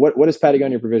share? Like what does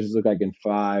Patagonia Provisions look like in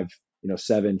 5,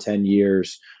 7, 10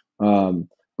 years?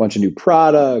 Bunch of new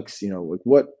products, like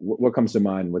what comes to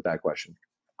mind with that question?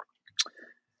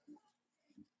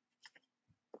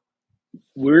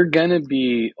 We're going to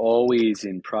be always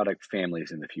in product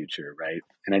families in the future, right?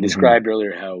 And I Mm-hmm. described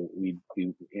earlier how we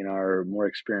in our more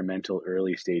experimental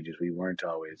early stages, we weren't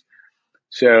always.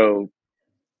 So,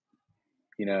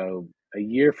 a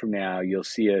year from now, you'll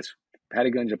see us,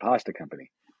 Patagonia's a pasta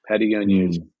company.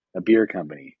 Patagonia's a beer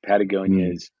company.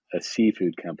 Patagonia's a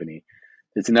seafood company.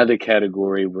 It's another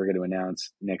category we're going to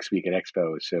announce next week at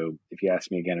Expo. So if you ask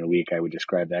me again in a week, I would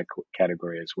describe that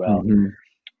category as well. Mm-hmm.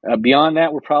 Beyond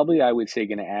that, we're probably, I would say,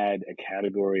 going to add a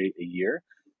category a year,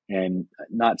 and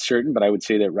not certain, but I would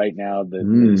say that right now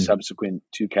the subsequent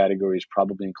 2 categories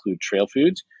probably include trail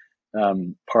foods,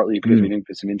 partly because we think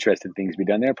there's some interesting things to be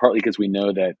done there, partly because we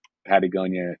know that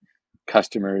Patagonia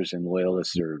customers and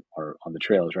loyalists are on the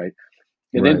trails, right?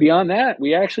 And then Right. beyond that,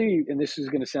 we actually, and this is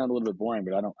going to sound a little bit boring,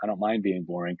 but I don't mind being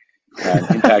boring.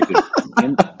 Impact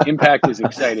is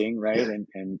exciting, right?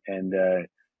 And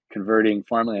converting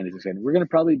farmland is exciting. We're going to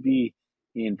probably be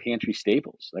in pantry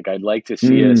staples. Like I'd like to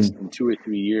see us in 2 or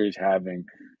 3 years having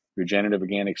regenerative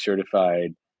organic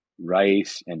certified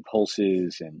rice and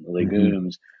pulses and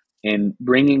legumes, and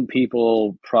bringing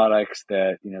people products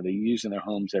that they use in their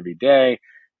homes every day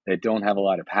that don't have a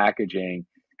lot of packaging,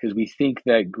 because we think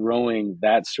that growing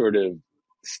that sort of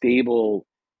stable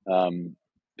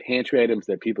pantry items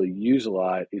that people use a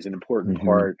lot is an important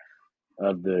part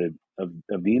of the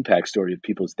impact story of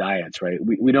people's diets, right?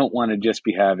 We don't want to just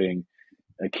be having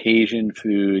occasion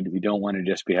food. We don't want to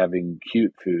just be having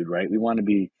cute food, right? We want to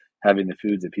be having the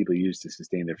foods that people use to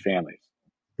sustain their families.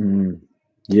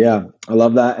 Yeah, I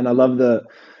love that. And I love the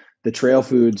trail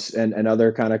foods and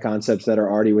other kind of concepts that are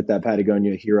already with that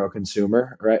Patagonia hero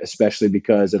consumer, right? Especially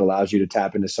because it allows you to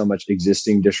tap into so much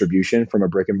existing distribution from a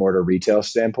brick and mortar retail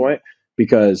standpoint.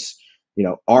 Because,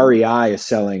 REI is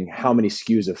selling how many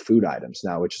SKUs of food items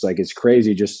now, which is like, it's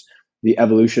crazy just the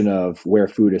evolution of where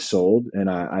food is sold. And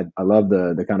I love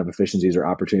the kind of efficiencies or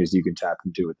opportunities you can tap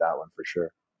into with that one for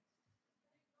sure.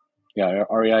 Yeah,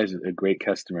 REI is a great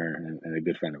customer and a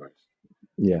good friend of ours.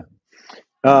 Yeah.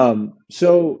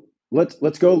 So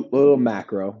let's go a little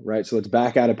macro, right? So let's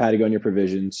back out of Patagonia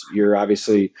Provisions. You're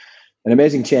obviously an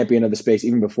amazing champion of the space,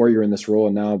 even before you're in this role,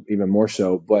 and now even more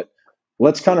so. But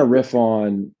let's kind of riff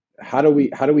on how do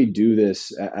we do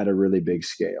this at a really big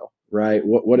scale, right?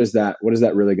 What is that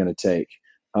really going to take?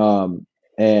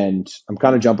 And I'm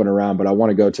kind of jumping around, but I want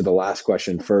to go to the last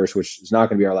question first, which is not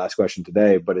going to be our last question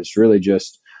today, but it's really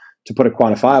just to put a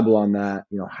quantifiable on that.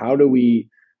 How do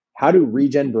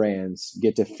ReGen brands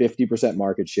get to 50%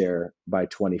 market share by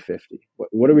 2050?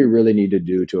 What do we really need to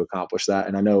do to accomplish that?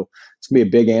 And I know it's gonna be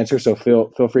a big answer, so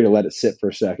feel free to let it sit for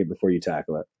a second before you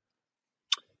tackle it.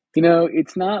 No,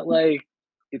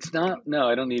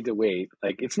 I don't need to wait.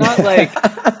 Like, it's not like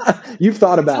you've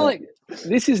thought about it. Like,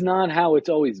 this is not how it's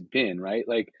always been, right?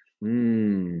 Like,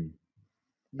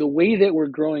 the way that we're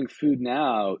growing food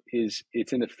now it's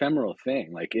an ephemeral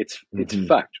thing. Like, it's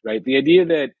fucked, right? The idea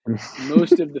that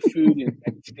most of the food in the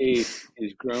United States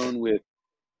is grown with,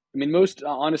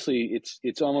 honestly,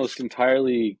 it's almost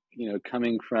entirely,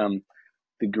 coming from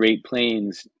the Great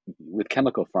Plains with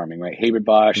chemical farming, right? Haber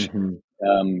Bosch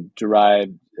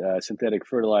derived synthetic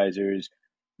fertilizers,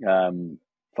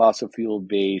 fossil fuel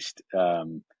based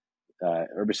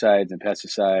herbicides and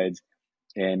pesticides,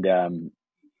 and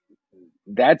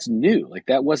that's new. Like,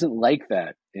 that wasn't like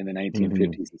that in the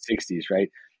 1950s and 60s, right?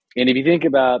 And if you think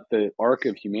about the arc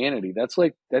of humanity, that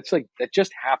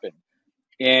just happened.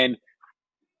 And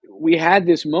we had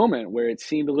this moment where it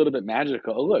seemed a little bit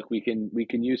magical. Oh, look, we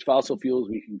can use fossil fuels,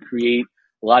 we can create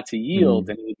lots of yields,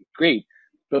 and it'd be great.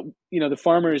 But the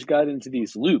farmers got into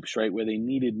these loops, right, where they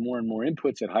needed more and more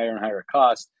inputs at higher and higher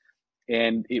cost,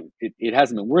 and it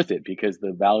hasn't been worth it because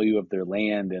the value of their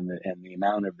land and the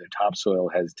amount of their topsoil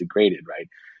has degraded, right?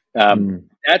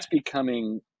 That's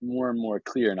becoming more and more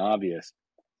clear and obvious.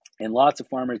 And lots of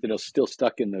farmers that are still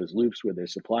stuck in those loops with their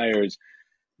suppliers,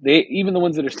 even the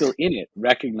ones that are still in it,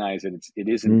 recognize that it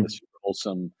isn't a super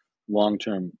wholesome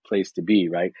long-term place to be,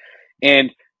 right?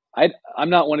 And I'm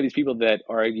not one of these people that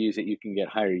argues that you can get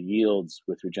higher yields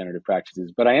with regenerative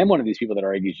practices, but I am one of these people that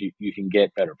argues you can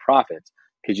get better profits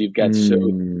because you've got so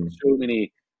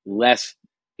many less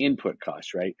input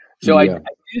costs, right? So I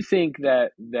do think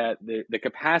that the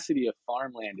capacity of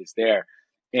farmland is there.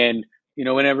 And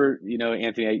whenever,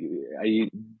 Anthony, I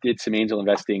did some angel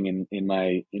investing in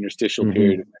my interstitial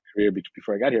period of my career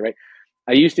before I got here, right?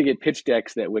 I used to get pitch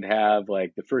decks that would have,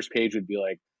 like, the first page would be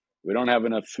like, we don't have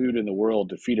enough food in the world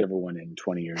to feed everyone in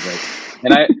 20 years, right?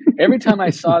 And every time I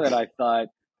saw that, I thought,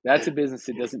 that's a business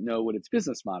that doesn't know what its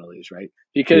business model is, right?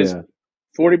 Because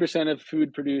 40% of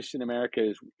food produced in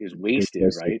America is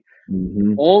wasted, right?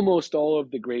 Almost all of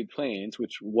the Great Plains,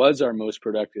 which was our most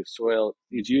productive soil,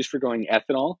 is used for growing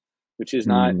ethanol, which is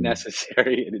not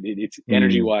necessary. It's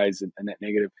energy-wise a net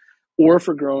negative, or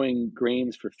for growing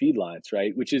grains for feedlots,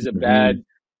 right? Which is a bad.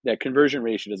 That conversion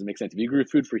ratio doesn't make sense. If you grew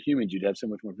food for humans, you'd have so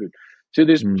much more food. So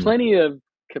there's plenty of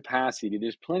capacity.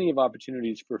 There's plenty of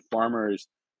opportunities for farmers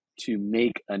to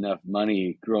make enough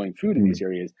money growing food in these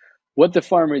areas. What the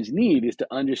farmers need is to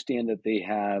understand that they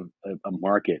have a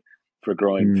market for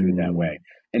growing food that way.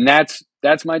 And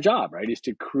that's my job, right? Is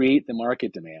to create the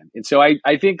market demand. And so I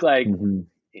think, like,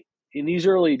 in these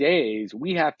early days,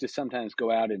 we have to sometimes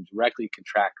go out and directly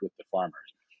contract with the farmers,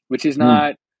 which is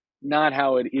not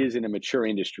how it is in a mature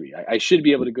industry. I should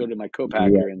be able to go to my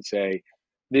co-packer and say,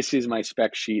 this is my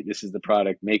spec sheet, this is the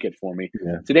product, make it for me.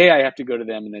 Today I have to go to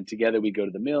them, and then together we go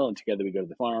to the mill, and together we go to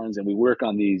the farms, and we work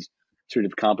on these sort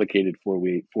of complicated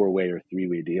four-way or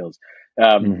three-way deals.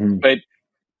 But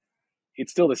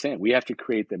it's still the same. We have to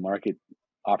create the market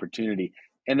opportunity.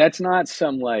 And that's not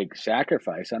some, like,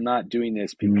 sacrifice. I'm not doing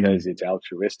this because it's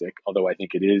altruistic, although I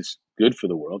think it is good for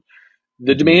the world.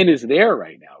 The demand is there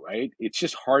right now, right? It's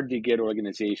just hard to get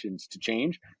organizations to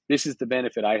change. This is the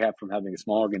benefit I have from having a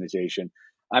small organization.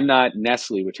 I'm not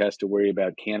Nestle, which has to worry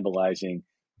about cannibalizing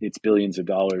its billions of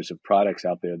dollars of products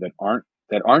out there that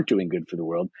aren't doing good for the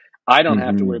world. I don't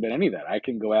have to worry about any of that. I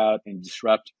can go out and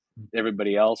disrupt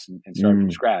everybody else and start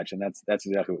from scratch. And that's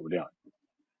exactly what we're doing.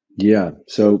 Yeah.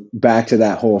 So back to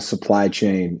that whole supply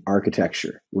chain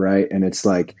architecture, right? And it's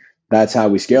like that's how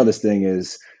we scale this thing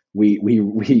is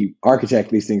we architect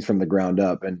these things from the ground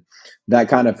up, and that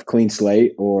kind of clean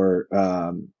slate or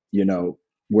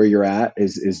where you're at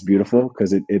is beautiful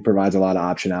because it provides a lot of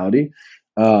optionality.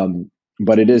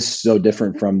 But it is so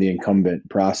different from the incumbent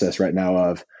process right now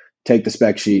of take the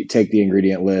spec sheet, take the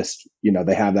ingredient list.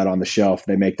 They have that on the shelf.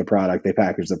 They make the product, they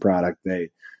package the product, they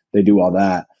do all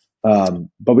that.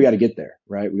 But we got to get there,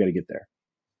 right? We got to get there.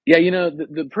 Yeah,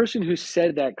 the person who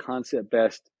said that concept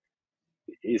best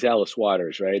is Alice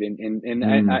Waters, right?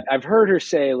 I've heard her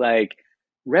say, like,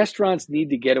 restaurants need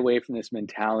to get away from this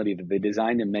mentality that they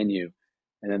design a menu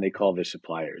and then they call their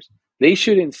suppliers. They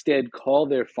should instead call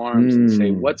their farms and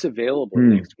say what's available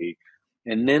next week,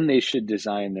 and then they should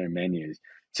design their menus.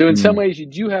 So in some ways, you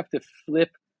do have to flip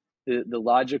the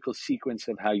logical sequence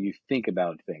of how you think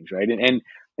about things, right?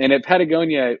 And at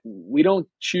Patagonia, we don't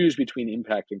choose between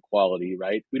impact and quality,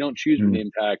 right? We don't choose between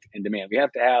impact and demand. We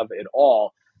have to have it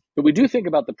all. But we do think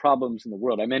about the problems in the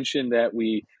world. I mentioned that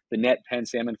the net pen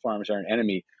salmon farms are an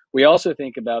enemy. We also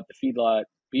think about the feedlot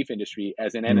beef industry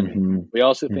as an enemy. We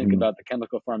also think about the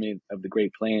chemical farming of the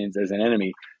Great Plains as an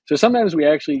enemy. So sometimes we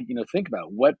actually, think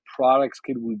about what products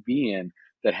could we be in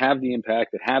that have the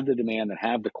impact, that have the demand, that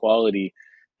have the quality,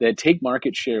 that take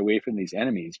market share away from these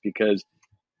enemies, because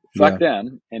fuck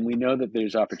them, and we know that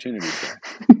there's opportunities there.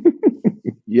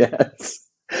 Yes,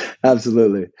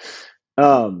 absolutely.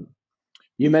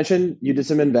 You mentioned you did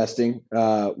some investing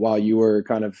while you were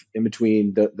kind of in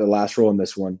between the last role and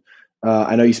this one.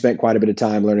 I know you spent quite a bit of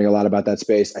time learning a lot about that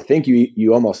space. I think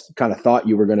you almost kind of thought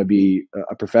you were going to be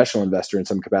a professional investor in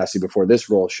some capacity before this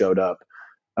role showed up.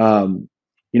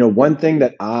 One thing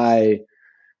that I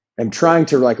am trying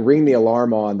to like ring the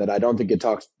alarm on that I don't think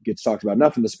gets talked about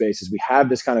enough in the space is we have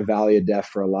this kind of valley of death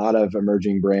for a lot of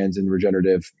emerging brands in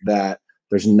regenerative, that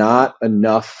there's not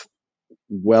enough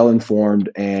well-informed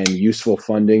and useful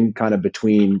funding kind of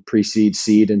between pre-seed,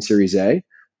 seed, and Series A,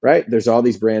 right? There's all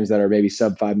these brands that are maybe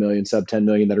sub 5 million, sub 10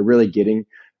 million that are really getting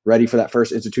ready for that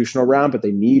first institutional round, but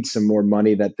they need some more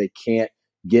money that they can't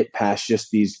get past just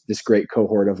this great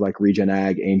cohort of like Regen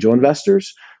Ag angel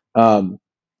investors.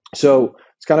 So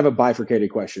it's kind of a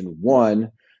bifurcated question.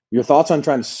 One, your thoughts on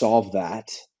trying to solve that,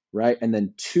 right? And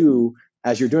then two,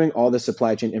 as you're doing all the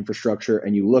supply chain infrastructure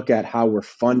and you look at how we're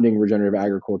funding regenerative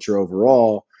agriculture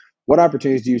overall, what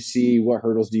opportunities do you see? What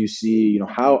hurdles do you see?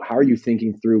 How are you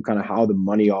thinking through kind of how the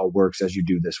money all works as you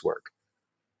do this work?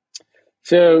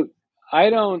 So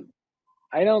I don't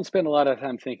spend a lot of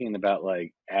time thinking about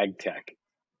like ag tech.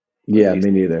 Yeah, me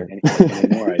neither.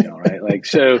 Anymore, I don't, right? Like,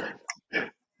 so,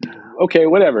 okay,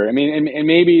 whatever. I mean, and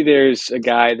maybe there's a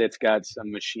guy that's got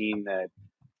some machine that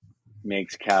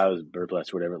makes cows burp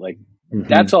less, or whatever. Like,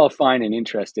 that's all fine and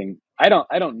interesting. I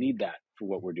don't need that for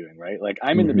what we're doing, right? Like,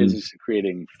 I'm in the business of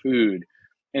creating food.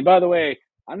 And by the way,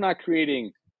 I'm not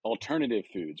creating alternative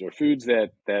foods or foods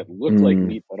that look like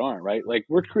meat but aren't, right? Like,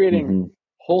 we're creating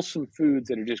wholesome foods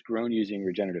that are just grown using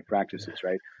regenerative practices,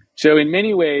 right? So in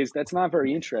many ways, that's not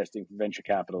very interesting for venture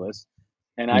capitalists.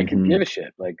 And I could give a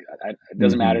shit. Like, it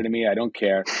doesn't matter to me. I don't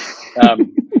care.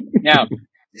 Now,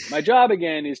 my job,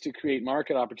 again, is to create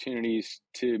market opportunities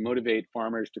to motivate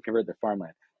farmers to convert their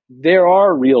farmland. There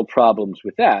are real problems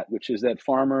with that, which is that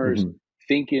farmers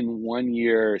think in 1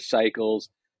 year cycles.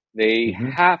 They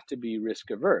have to be risk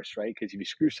averse, right? Because if you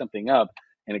screw something up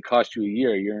and it costs you a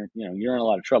year, you're in a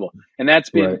lot of trouble. And that's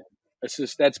been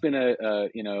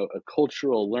a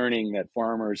cultural learning that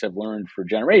farmers have learned for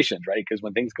generations, right? Because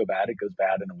when things go bad, it goes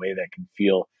bad in a way that can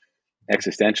feel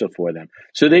existential for them.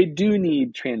 So they do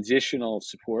need transitional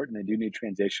support, and they do need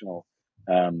transitional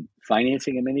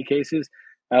financing in many cases.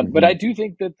 But I do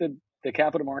think that the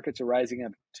capital markets are rising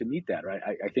up to meet that, right?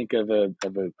 I think of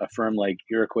a firm like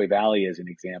Iroquois Valley as an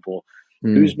example,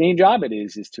 whose main job it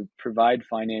is to provide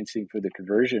financing for the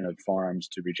conversion of farms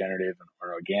to regenerative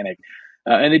or organic.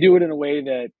 And they do it in a way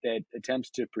that attempts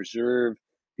to preserve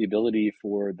the ability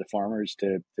for the farmers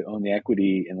to own the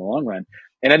equity in the long run.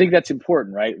 And I think that's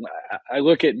important, right? I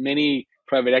look at many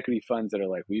private equity funds that are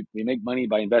like, we make money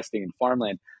by investing in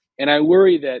farmland. And I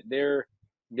worry that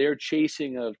their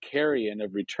chasing of carry and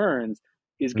of returns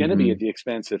is going to be at the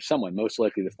expense of someone, most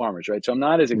likely the farmers, right? So I'm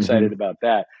not as excited about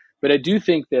that. But I do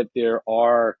think that there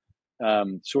are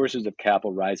sources of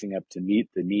capital rising up to meet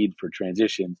the need for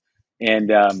transitions.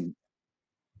 And, I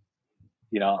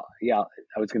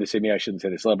was going to say, maybe I shouldn't say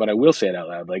this loud, but I will say it out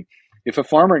loud. Like, if a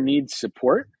farmer needs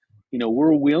support,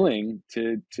 we're willing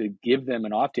to give them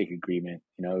an offtake agreement,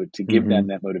 to give them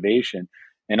that motivation.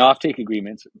 And offtake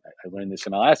agreements, I learned this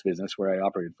in my last business where I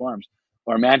operated farms,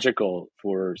 are magical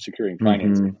for securing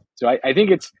financing. So I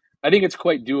think I think it's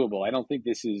quite doable. I don't think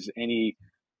this is any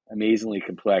amazingly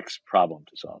complex problem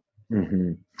to solve.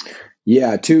 Mm-hmm.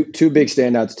 Yeah, two big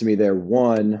standouts to me there.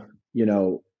 One,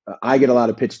 I get a lot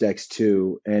of pitch decks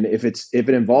too, and if it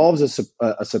involves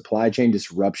a supply chain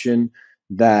disruption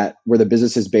where the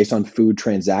business is based on food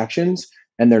transactions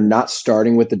and they're not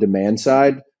starting with the demand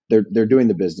side, they're doing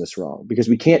the business wrong, because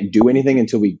we can't do anything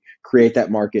until we create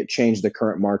that market, change the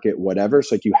current market, whatever.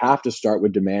 So you have to start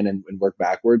with demand and work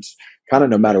backwards, kind of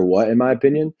no matter what, in my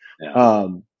opinion. Yeah.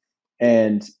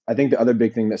 And I think the other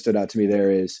big thing that stood out to me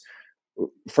there is,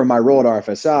 from my role at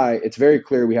RFSI, it's very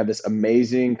clear we have this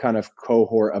amazing kind of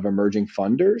cohort of emerging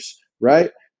funders, right?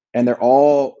 And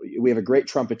we have a great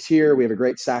trumpeter, we have a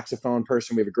great saxophone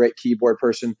person, we have a great keyboard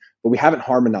person, but we haven't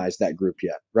harmonized that group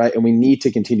yet, right? And we need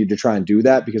to continue to try and do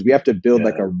that, because we have to build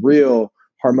like a real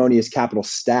harmonious capital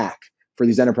stack for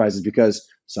these enterprises, because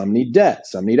some need debt,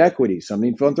 some need equity, some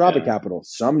need philanthropic capital,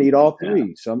 some need all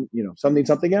three, some need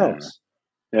something else.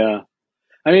 Yeah.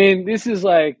 I mean, this is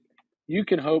like, you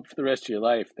can hope for the rest of your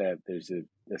life that there's a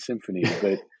symphony,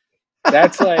 but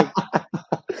that's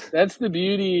the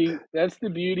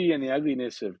beauty and the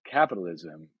ugliness of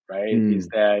capitalism, right? Is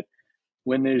that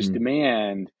when there's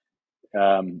demand,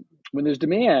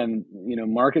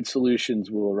 market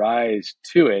solutions will arise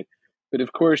to it. But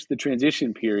of course, the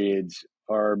transition periods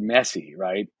are messy,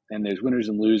 right? And there's winners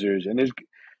and losers, and there's,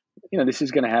 this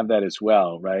is going to have that as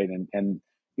well, right? And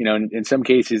in some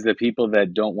cases, the people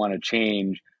that don't want to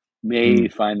change may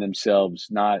find themselves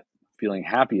not feeling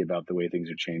happy about the way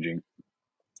things are changing,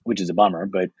 which is a bummer,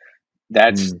 but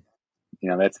that's the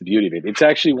beauty of it. It's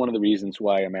actually one of the reasons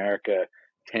why America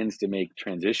tends to make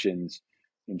transitions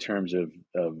in terms of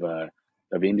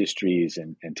industries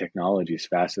and technologies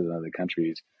faster than other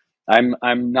countries.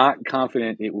 I'm not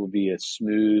confident it will be a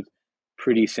smooth,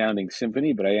 pretty sounding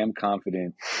symphony, but I am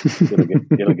confident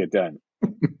it'll get done.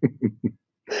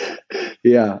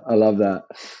 Yeah, I love that.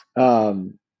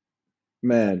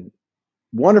 Man,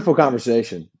 wonderful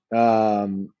conversation. I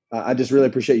just really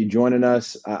appreciate you joining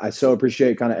us. I so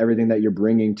appreciate kind of everything that you're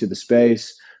bringing to the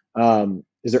space.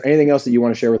 Is there anything else that you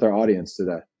want to share with our audience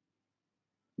today?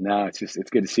 No, it's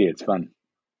good to see you. It's fun.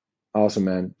 Awesome,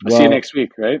 man. I'll see you next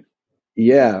week, right?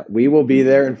 Yeah, we will be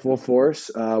there in full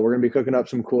force. We're going to be cooking up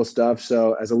some cool stuff.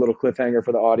 So as a little cliffhanger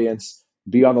for the audience,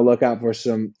 be on the lookout for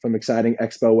some exciting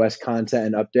Expo West content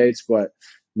and updates. But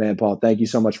man, Paul, thank you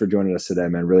so much for joining us today,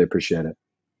 man. Really appreciate it.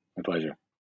 My pleasure.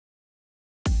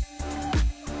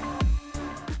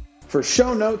 For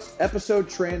show notes, episode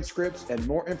transcripts, and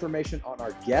more information on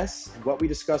our guests and what we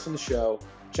discuss on the show,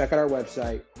 check out our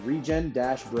website,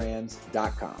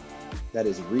 regen-brands.com. That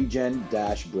is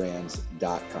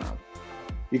regen-brands.com.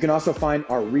 You can also find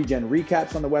our ReGen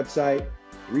recaps on the website.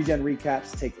 ReGen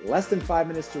recaps take less than 5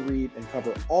 minutes to read and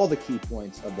cover all the key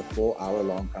points of the full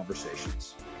hour-long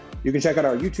conversations. You can check out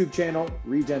our YouTube channel,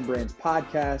 ReGen Brands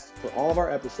Podcast, for all of our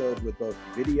episodes with both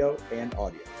video and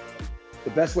audio. The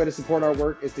best way to support our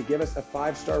work is to give us a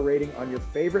 5-star rating on your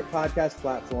favorite podcast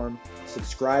platform,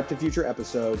 subscribe to future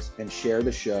episodes, and share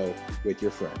the show with your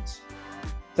friends.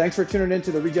 Thanks for tuning in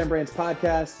to the ReGen Brands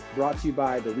Podcast, brought to you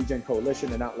by the ReGen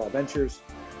Coalition and Outlaw Ventures.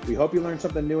 We hope you learned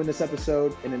something new in this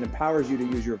episode, and it empowers you to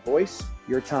use your voice,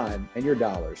 your time, and your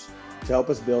dollars to help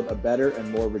us build a better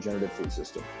and more regenerative food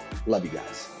system. Love you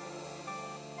guys.